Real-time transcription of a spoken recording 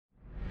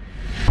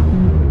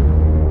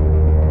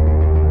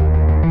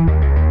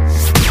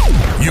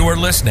are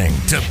listening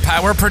to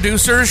Power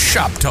Producers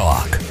Shop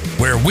Talk,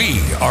 where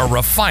we are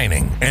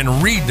refining and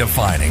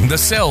redefining the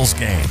sales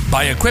game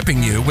by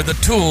equipping you with the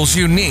tools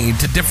you need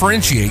to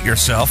differentiate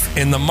yourself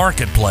in the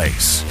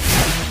marketplace.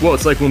 Well,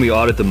 it's like when we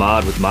audit the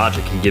mod with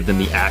Mogic and give them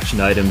the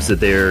action items that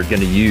they're going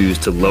to use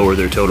to lower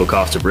their total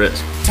cost of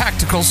risk.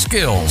 Tactical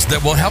skills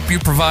that will help you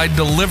provide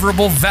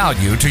deliverable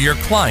value to your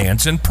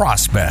clients and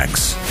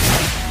prospects.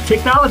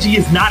 Technology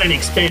is not an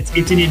expense,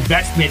 it's an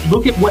investment.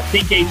 Look at what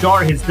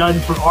ThinkHR has done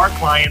for our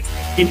clients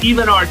and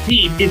even our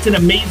team. It's an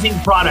amazing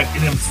product,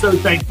 and I'm so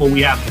thankful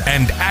we have that.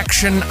 And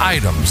action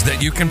items that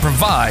you can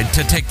provide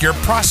to take your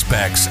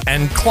prospects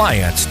and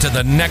clients to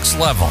the next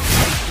level.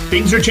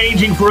 Things are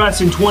changing for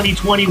us in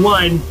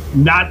 2021.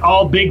 Not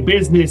all big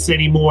business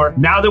anymore.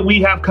 Now that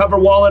we have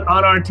CoverWallet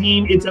on our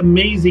team, it's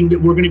amazing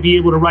that we're going to be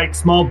able to write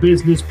small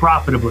business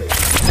profitably.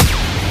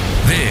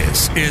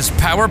 This is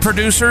Power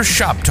Producer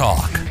Shop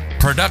Talk.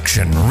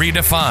 Production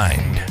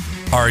redefined.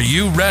 Are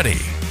you ready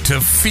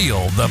to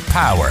feel the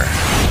power?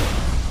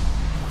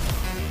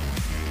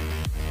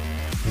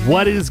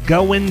 What is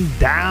going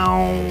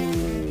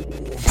down,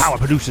 Power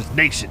Producers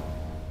Nation?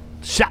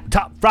 Shop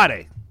Talk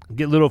Friday.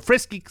 Get a little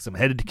frisky because I'm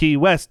headed to Key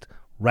West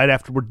right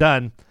after we're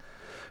done.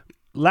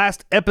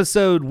 Last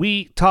episode,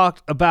 we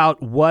talked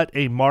about what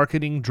a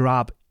marketing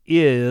drop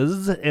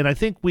is, and I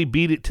think we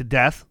beat it to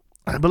death.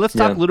 But let's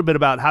talk a little bit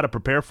about how to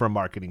prepare for a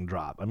marketing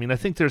drop. I mean, I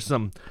think there's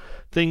some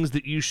things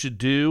that you should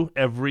do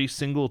every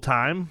single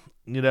time.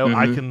 You know,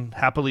 I can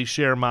happily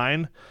share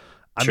mine.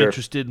 I'm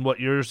interested in what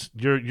your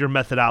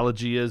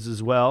methodology is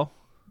as well.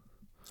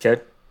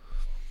 Okay.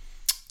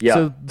 Yeah.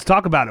 So let's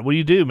talk about it. What do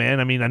you do, man?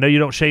 I mean, I know you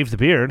don't shave the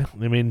beard.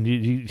 I mean,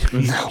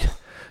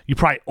 you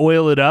probably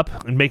oil it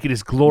up and make it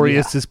as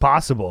glorious as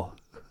possible.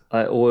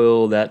 I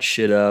oil that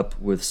shit up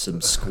with some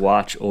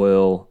Squatch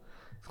oil.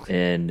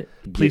 And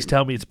please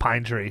tell me it's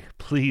pine tree.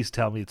 Please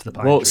tell me it's the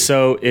pine tree. Well,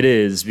 so it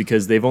is,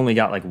 because they've only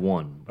got like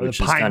one, which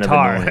is kind of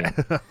annoying.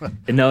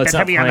 No, it's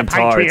not pine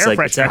tar. It's like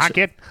it's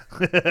actually,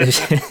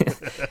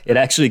 it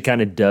actually kind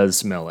of does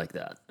smell like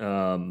that.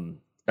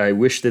 I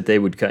wish that they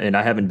would, and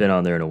I haven't been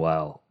on there in a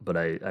while, but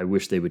I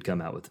wish they would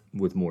come out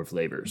with more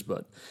flavors.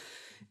 But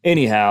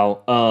anyhow,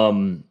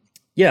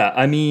 yeah,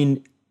 I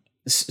mean,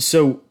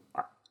 so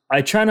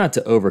I try not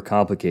to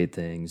overcomplicate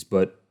things,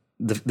 but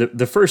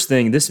the first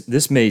thing,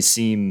 this may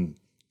seem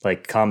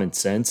like common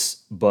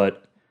sense,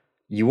 but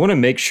you want to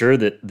make sure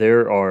that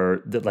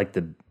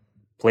the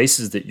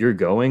places that you're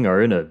going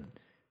are in a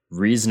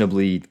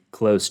reasonably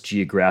close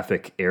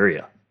geographic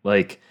area.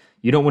 Like,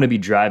 you don't want to be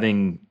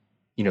driving,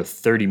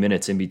 30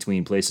 minutes in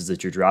between places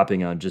that you're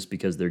dropping on just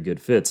because they're good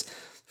fits.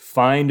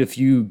 Find a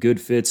few good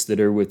fits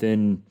that are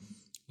within,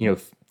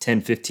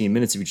 10, 15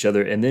 minutes of each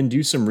other, and then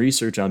do some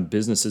research on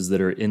businesses that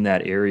are in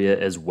that area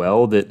as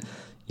well that,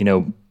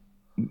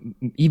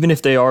 even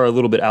if they are a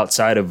little bit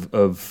outside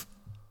of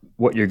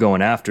what you're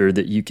going after,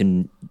 that you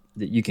can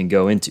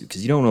go into,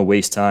 because you don't want to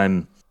waste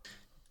time,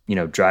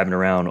 driving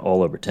around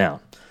all over town.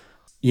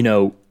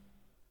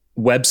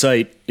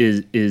 Website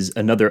is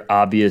another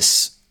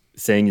obvious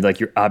thing. Like,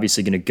 you're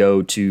obviously going to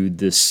go to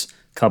this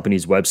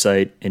company's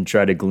website and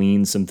try to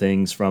glean some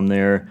things from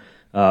there.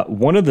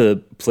 One of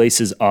the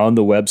places on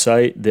the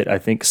website that I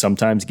think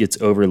sometimes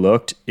gets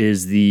overlooked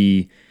is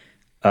the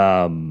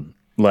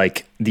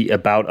like the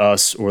About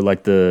Us, or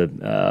like the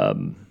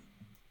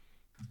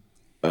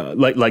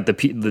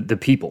the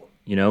people,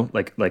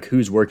 like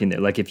who's working there.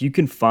 Like, if you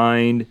can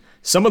find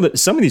some of these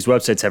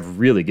websites have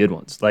really good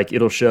ones. Like,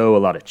 it'll show a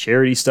lot of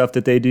charity stuff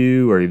that they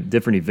do, or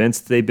different events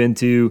that they've been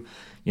to.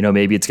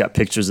 Maybe it's got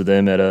pictures of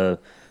them at a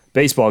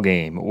baseball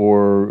game,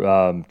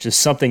 or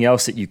just something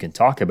else that you can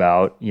talk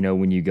about,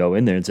 when you go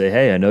in there and say,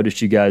 hey, I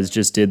noticed you guys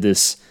just did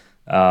this,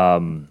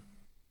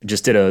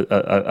 just did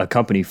a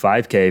company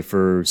 5K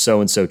for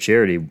so-and-so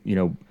charity.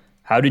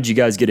 How did you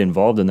guys get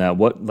involved in that?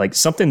 What, like,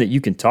 something that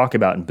you can talk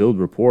about and build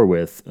rapport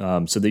with,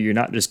 so that you're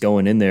not just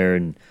going in there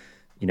and,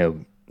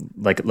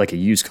 like a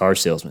used car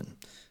salesman.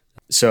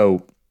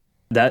 So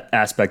that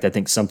aspect, I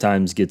think,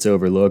 sometimes gets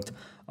overlooked.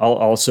 I'll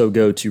also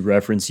go to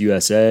Reference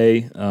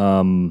USA.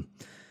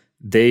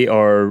 They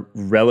are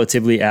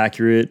relatively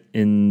accurate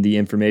in the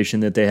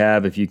information that they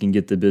have. If you can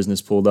get the business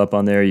pulled up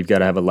on there, you've got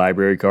to have a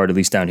library card, at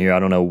least down here. I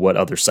don't know what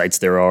other sites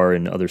there are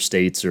in other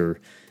states or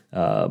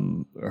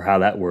how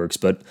that works,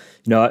 but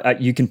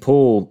you can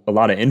pull a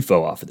lot of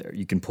info off of there.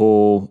 You can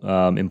pull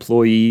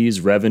employees,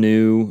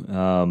 revenue,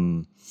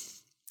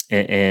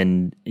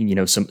 and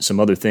some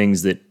other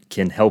things that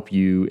can help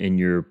you in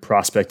your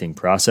prospecting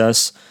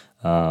process.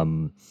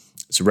 So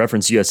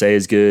Reference USA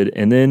is good,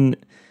 and then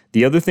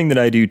the other thing that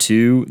I do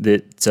too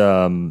that,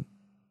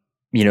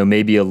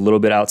 maybe a little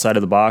bit outside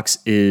of the box,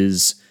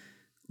 is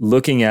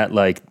looking at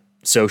like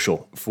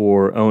social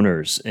for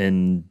owners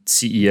and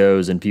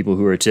CEOs and people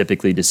who are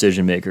typically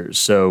decision makers.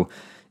 So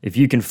if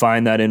you can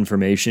find that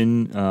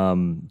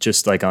information,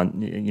 just like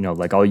on,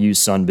 like I'll use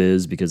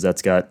Sunbiz because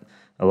that's got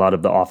a lot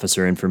of the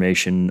officer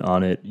information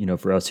on it,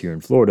 for us here in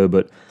Florida,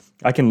 but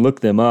I can look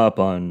them up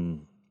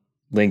on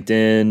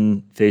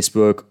LinkedIn,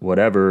 Facebook,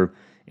 whatever,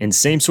 And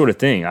same sort of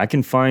thing. I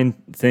can find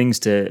things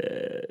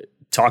to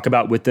talk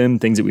about with them,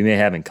 things that we may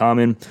have in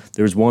common.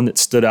 There was one that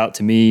stood out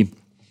to me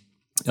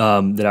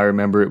that I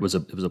remember. It was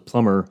a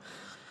plumber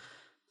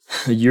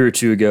a year or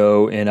two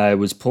ago, and I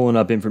was pulling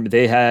up information.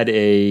 They had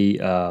a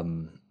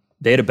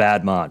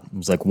bad mod. It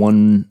was like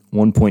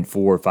 1.4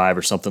 or 5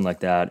 or something like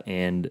that.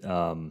 And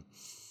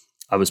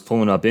I was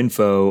pulling up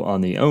info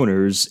on the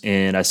owners,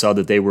 and I saw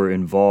that they were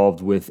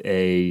involved with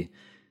a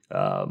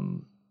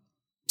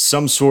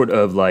some sort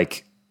of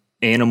like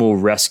animal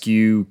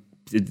rescue.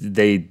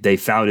 They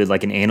founded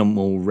like an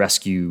animal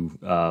rescue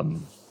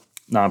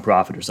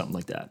nonprofit or something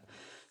like that.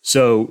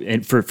 So,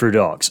 and for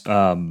dogs,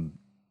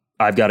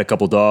 I've got a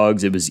couple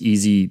dogs. It was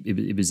easy.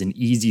 It was an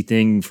easy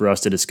thing for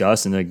us to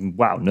discuss. And like,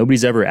 wow,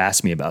 nobody's ever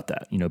asked me about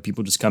that. You know,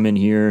 people just come in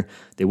here.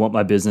 They want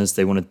my business.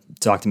 They want to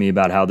talk to me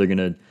about how they're going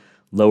to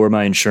lower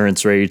my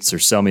insurance rates or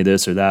sell me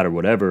this or that or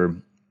whatever.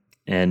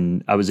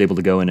 And I was able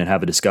to go in and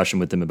have a discussion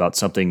with them about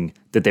something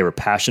that they were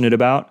passionate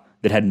about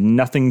that had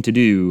nothing to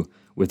do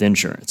with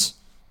insurance.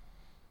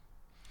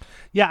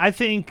 Yeah, I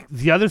think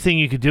the other thing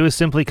you could do is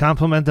simply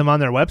compliment them on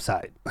their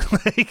website.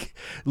 Like,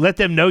 let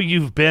them know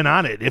you've been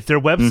on it. If their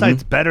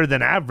website's better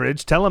than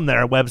average, tell them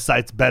their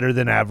website's better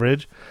than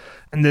average.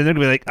 And then they're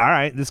going to be like, all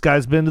right, this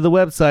guy's been to the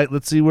website.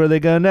 Let's see where they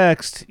go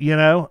next. You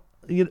know,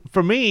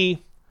 for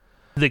me,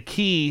 the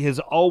key has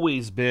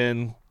always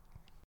been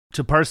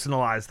to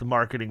personalize the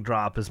marketing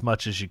drop as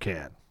much as you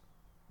can.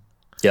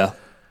 Yeah.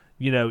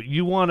 You know,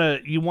 you want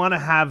to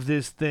have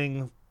this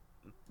thing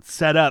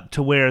set up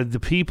to where the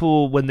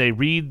people, when they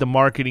read the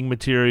marketing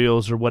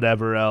materials or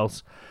whatever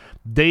else,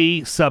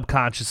 they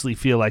subconsciously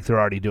feel like they're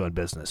already doing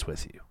business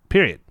with you,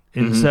 period.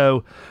 And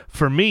so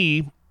for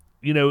me,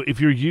 you know, if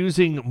you're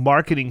using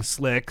marketing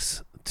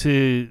slicks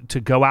to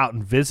go out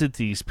and visit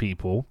these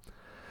people,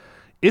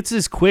 it's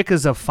as quick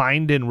as a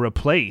find and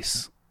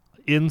replace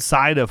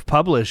inside of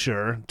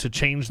Publisher to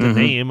change the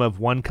name of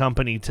one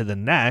company to the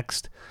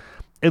next,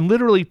 and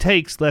literally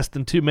takes less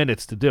than 2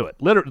 minutes to do it.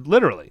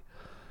 Literally.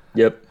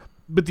 Yep.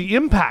 But the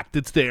impact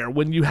that's there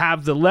when you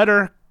have the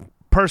letter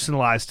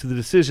personalized to the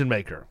decision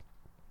maker,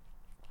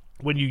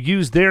 when you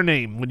use their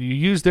name, when you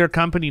use their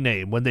company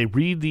name, when they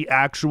read the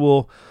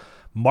actual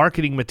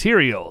marketing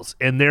materials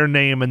and their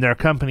name and their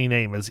company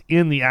name is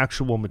in the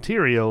actual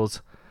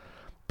materials,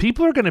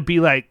 people are going to be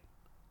like,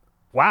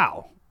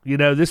 wow, you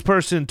know, this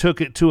person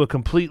took it to a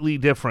completely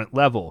different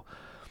level.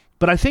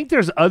 But I think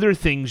there's other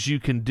things you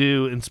can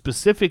do, and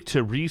specific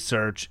to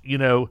research, you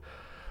know,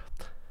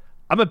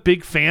 I'm a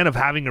big fan of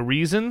having a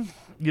reason,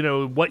 you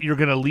know, what you're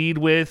going to lead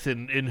with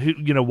and who,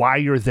 you know, why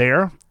you're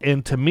there.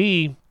 And to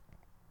me,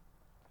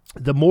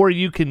 the more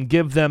you can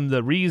give them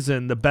the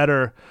reason, the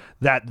better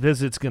that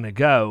visit's going to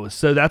go.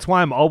 So that's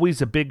why I'm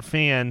always a big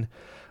fan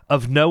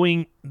of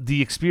knowing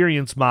the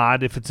experience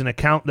mod, if it's an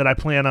account that I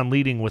plan on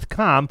leading with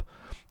comp,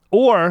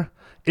 or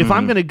if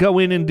I'm going to go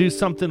in and do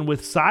something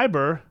with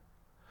cyber,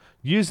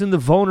 using the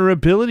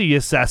vulnerability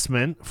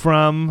assessment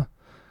from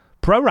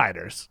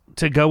ProWriters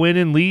to go in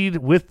and lead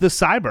with the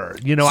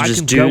cyber. You know, so I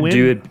can go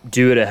in.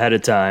 Do it ahead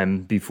of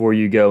time before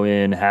you go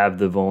in, have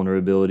the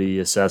vulnerability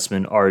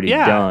assessment already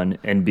done,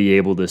 and be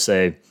able to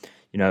say,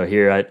 you know,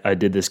 here I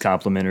did this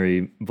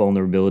complimentary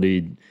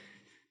vulnerability,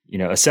 you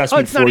know,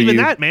 assessment for you. Oh, it's not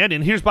even that, man.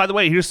 And here's, by the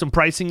way, here's some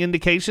pricing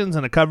indications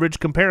and a coverage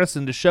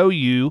comparison to show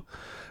you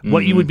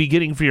what you would be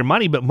getting for your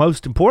money, but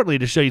most importantly,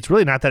 to show you it's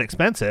really not that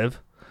expensive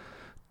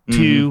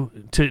to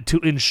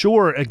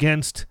insure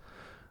against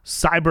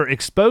cyber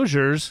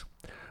exposures.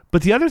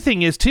 But the other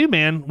thing is, too,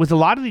 man, with a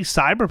lot of these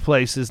cyber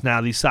places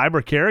now, these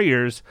cyber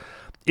carriers,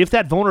 if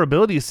that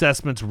vulnerability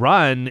assessment's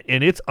run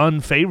and it's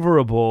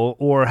unfavorable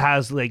or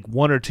has like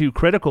one or two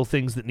critical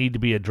things that need to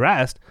be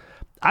addressed,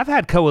 I've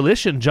had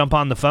Coalition jump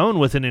on the phone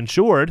with an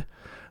insured,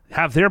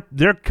 have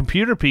their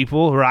computer people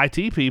or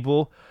IT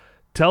people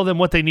tell them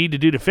what they need to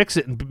do to fix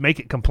it and make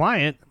it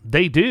compliant.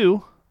 They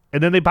do,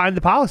 and then they bind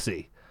the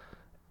policy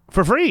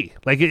for free.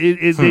 Like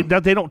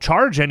they don't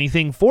charge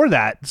anything for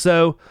that.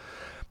 So,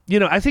 you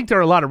know, I think there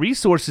are a lot of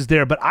resources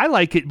there, but I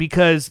like it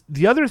because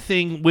the other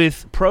thing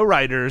with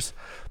ProWriters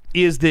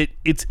is that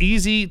it's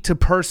easy to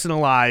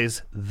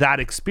personalize that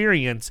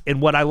experience.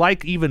 And what I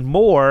like even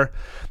more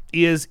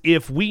is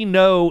if we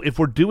know, if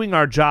we're doing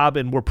our job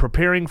and we're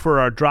preparing for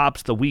our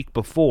drops the week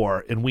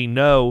before and we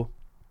know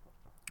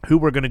who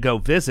we're going to go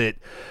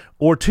visit,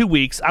 or 2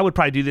 weeks, I would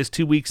probably do this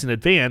 2 weeks in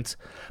advance.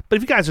 But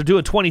if you guys are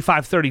doing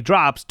 25, 30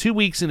 drops, 2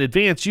 weeks in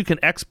advance, you can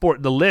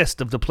export the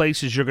list of the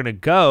places you're going to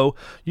go.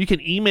 You can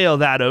email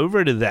that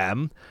over to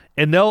them,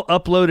 and they'll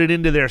upload it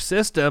into their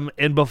system.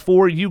 And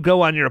before you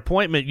go on your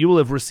appointment, you will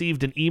have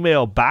received an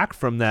email back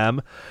from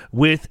them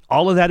with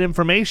all of that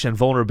information: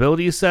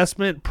 vulnerability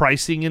assessment,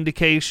 pricing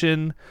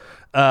indication,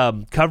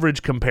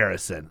 coverage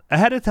comparison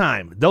ahead of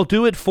time. They'll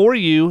do it for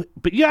you,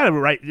 but you got to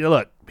write.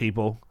 Look,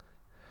 people,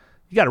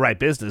 you got to write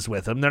business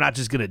with them. They're not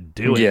just going to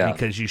do it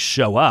because you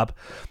show up.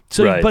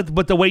 So,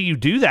 but the way you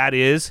do that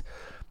is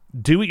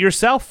do it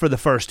yourself for the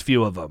first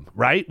few of them,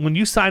 right? When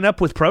you sign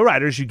up with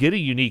ProWriters, you get a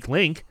unique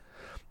link,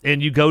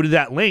 and you go to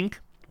that link,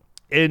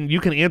 and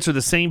you can answer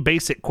the same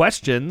basic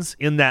questions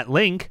in that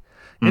link,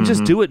 and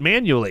just do it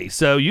manually.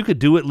 So you could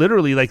do it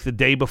literally like the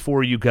day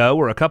before you go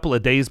or a couple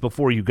of days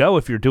before you go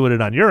if you're doing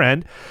it on your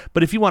end.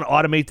 But if you want to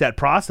automate that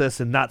process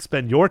and not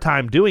spend your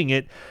time doing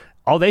it,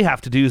 all they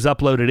have to do is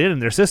upload it in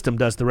and their system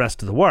does the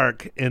rest of the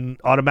work and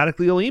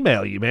automatically will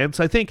email you, man.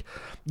 So I think,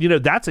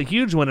 that's a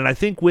huge one. And I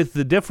think with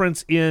the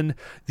difference in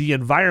the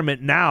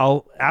environment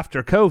now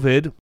after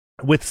COVID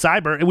with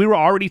cyber, and we were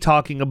already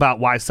talking about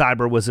why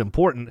cyber was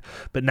important,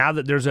 but now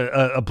that there's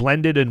a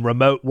blended and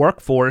remote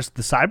workforce,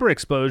 the cyber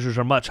exposures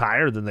are much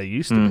higher than they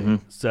used to be.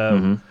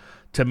 So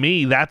to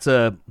me, that's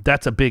a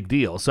big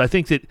deal. So I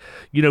think that,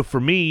 for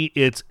me,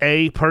 it's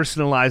A,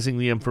 personalizing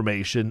the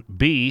information,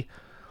 B,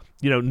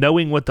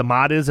 knowing what the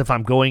mod is if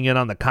I'm going in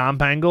on the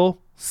comp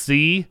angle,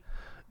 C,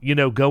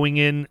 going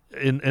in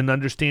and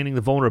understanding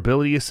the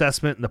vulnerability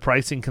assessment and the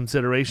pricing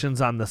considerations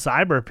on the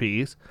cyber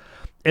piece.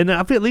 And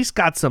I've at least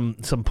got some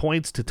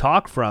points to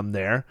talk from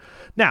there.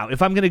 Now,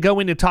 if I'm going to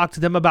go in and talk to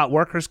them about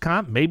workers'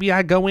 comp, maybe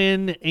I go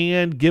in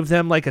and give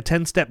them like a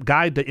 10-step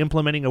guide to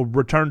implementing a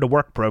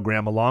return-to-work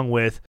program along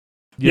with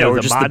or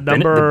the just mod the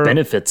number. The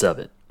benefits of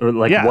it, or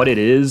like what it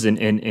is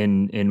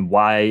and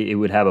why it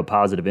would have a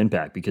positive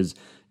impact. Because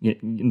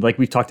like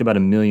we've talked about a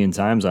million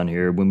times on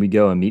here, when we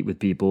go and meet with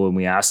people and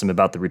we ask them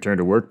about the return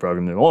to work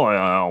program, they're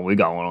we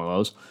got one of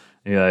those.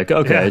 And you're like,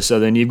 okay, so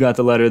then you've got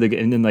the letter,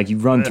 and then like you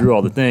run through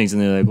all the things,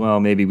 and they're like, well,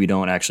 maybe we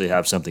don't actually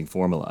have something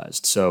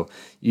formalized. So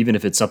even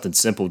if it's something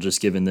simple,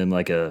 just giving them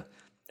like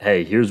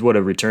hey, here's what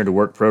a return to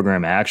work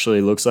program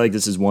actually looks like.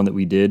 This is one that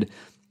we did,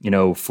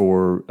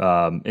 for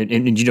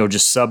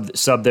just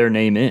sub their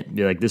name in.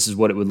 Be like, this is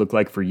what it would look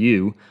like for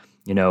you,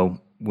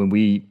 when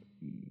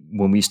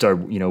we start,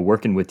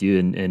 working with you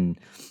and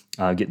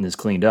getting this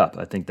cleaned up.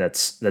 I think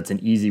that's an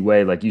easy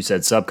way, like you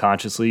said,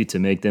 subconsciously to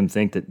make them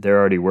think that they're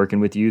already working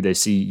with you. They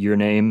see your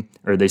name,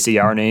 or they see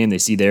our name, they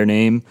see their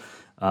name,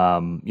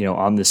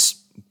 on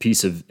this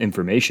piece of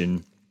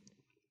information.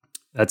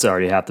 That's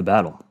already half the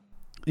battle.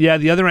 Yeah,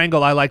 the other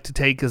angle I like to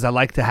take is I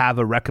like to have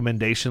a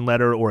recommendation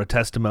letter or a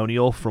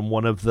testimonial from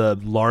one of the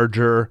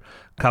larger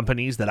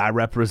companies that I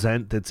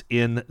represent that's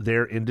in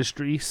their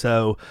industry,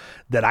 so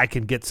that I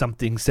can get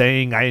something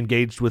saying I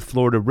engaged with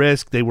Florida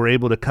Risk. They were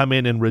able to come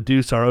in and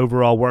reduce our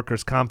overall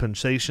workers'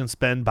 compensation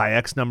spend by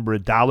X number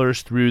of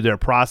dollars through their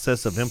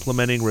process of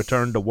implementing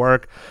return to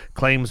work,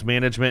 claims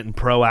management, and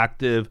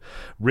proactive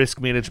risk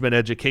management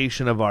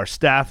education of our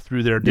staff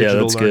through their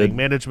digital learning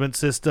management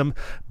system,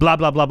 blah,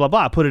 blah, blah, blah,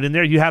 blah. Put it in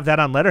there. You have that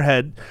on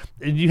letterhead,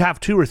 and you have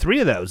 2 or 3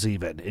 of those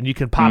even, and you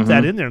can pop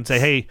that in there and say,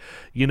 hey,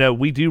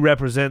 we do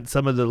represent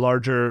some of the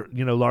large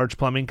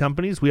plumbing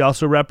companies. We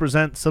also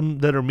represent some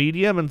that are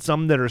medium and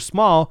some that are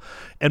small.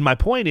 And my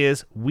point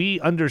is, we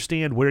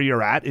understand where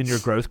you're at in your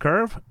growth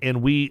curve,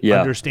 and we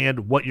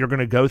understand what you're going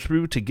to go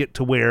through to get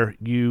to where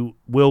you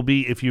will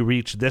be if you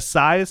reach this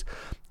size.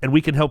 And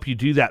we can help you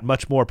do that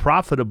much more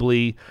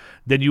profitably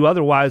than you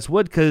otherwise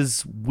would,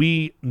 because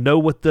we know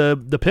what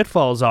the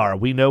pitfalls are.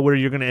 We know where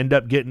you're going to end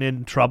up getting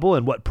in trouble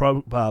and what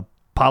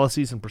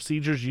policies and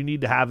procedures you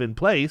need to have in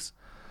place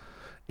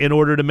in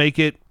order to make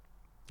it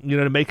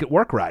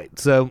work right.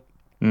 So,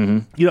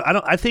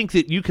 I think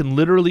that you can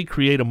literally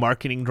create a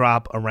marketing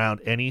drop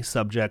around any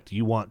subject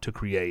you want to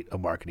create a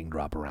marketing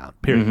drop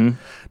around, period.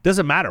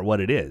 Doesn't matter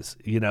what it is.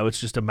 It's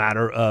just a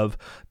matter of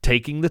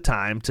taking the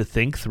time to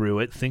think through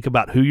it, think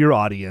about who your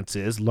audience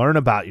is, learn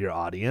about your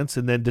audience,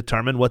 and then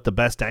determine what the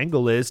best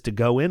angle is to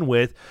go in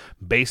with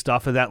based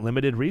off of that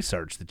limited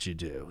research that you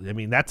do. I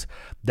mean, that's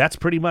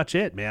pretty much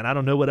it, man. I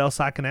don't know what else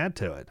I can add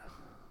to it.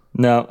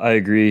 No, I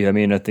agree. I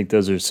mean, I think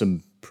those are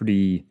some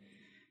pretty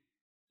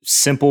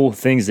simple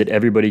things that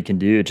everybody can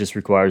do. It just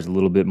requires a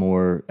little bit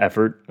more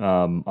effort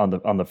on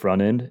the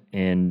front end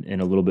and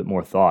a little bit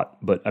more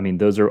thought. But I mean,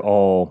 those are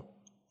all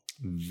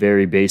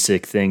very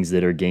basic things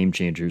that are game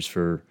changers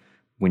for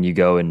when you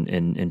go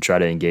and try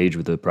to engage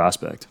with a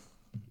prospect.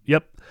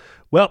 Yep.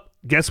 Well,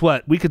 guess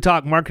what? We could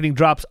talk marketing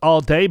drops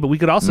all day, but we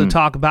could also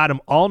talk about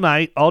them all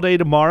night, all day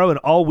tomorrow, and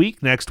all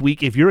week next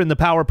week. If you're in the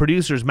Power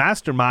Producers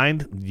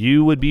Mastermind,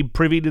 you would be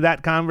privy to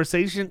that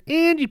conversation,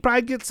 and you'd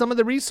probably get some of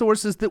the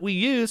resources that we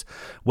use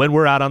when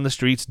we're out on the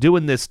streets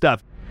doing this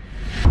stuff.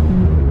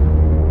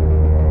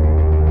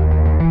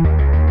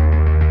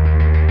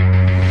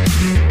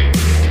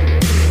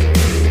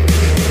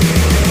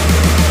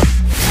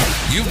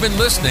 You've been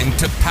listening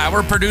to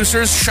Power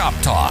Producers Shop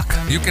Talk.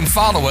 You can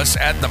follow us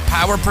at the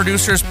Power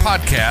Producers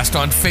Podcast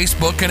on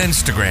Facebook and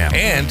Instagram.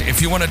 And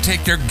if you want to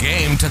take your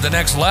game to the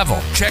next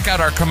level, check out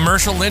our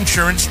commercial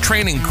insurance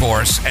training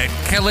course at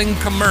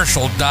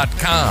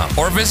killingcommercial.com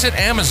or visit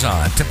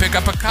Amazon to pick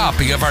up a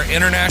copy of our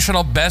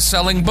international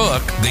best-selling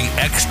book, The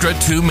Extra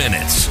 2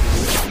 Minutes.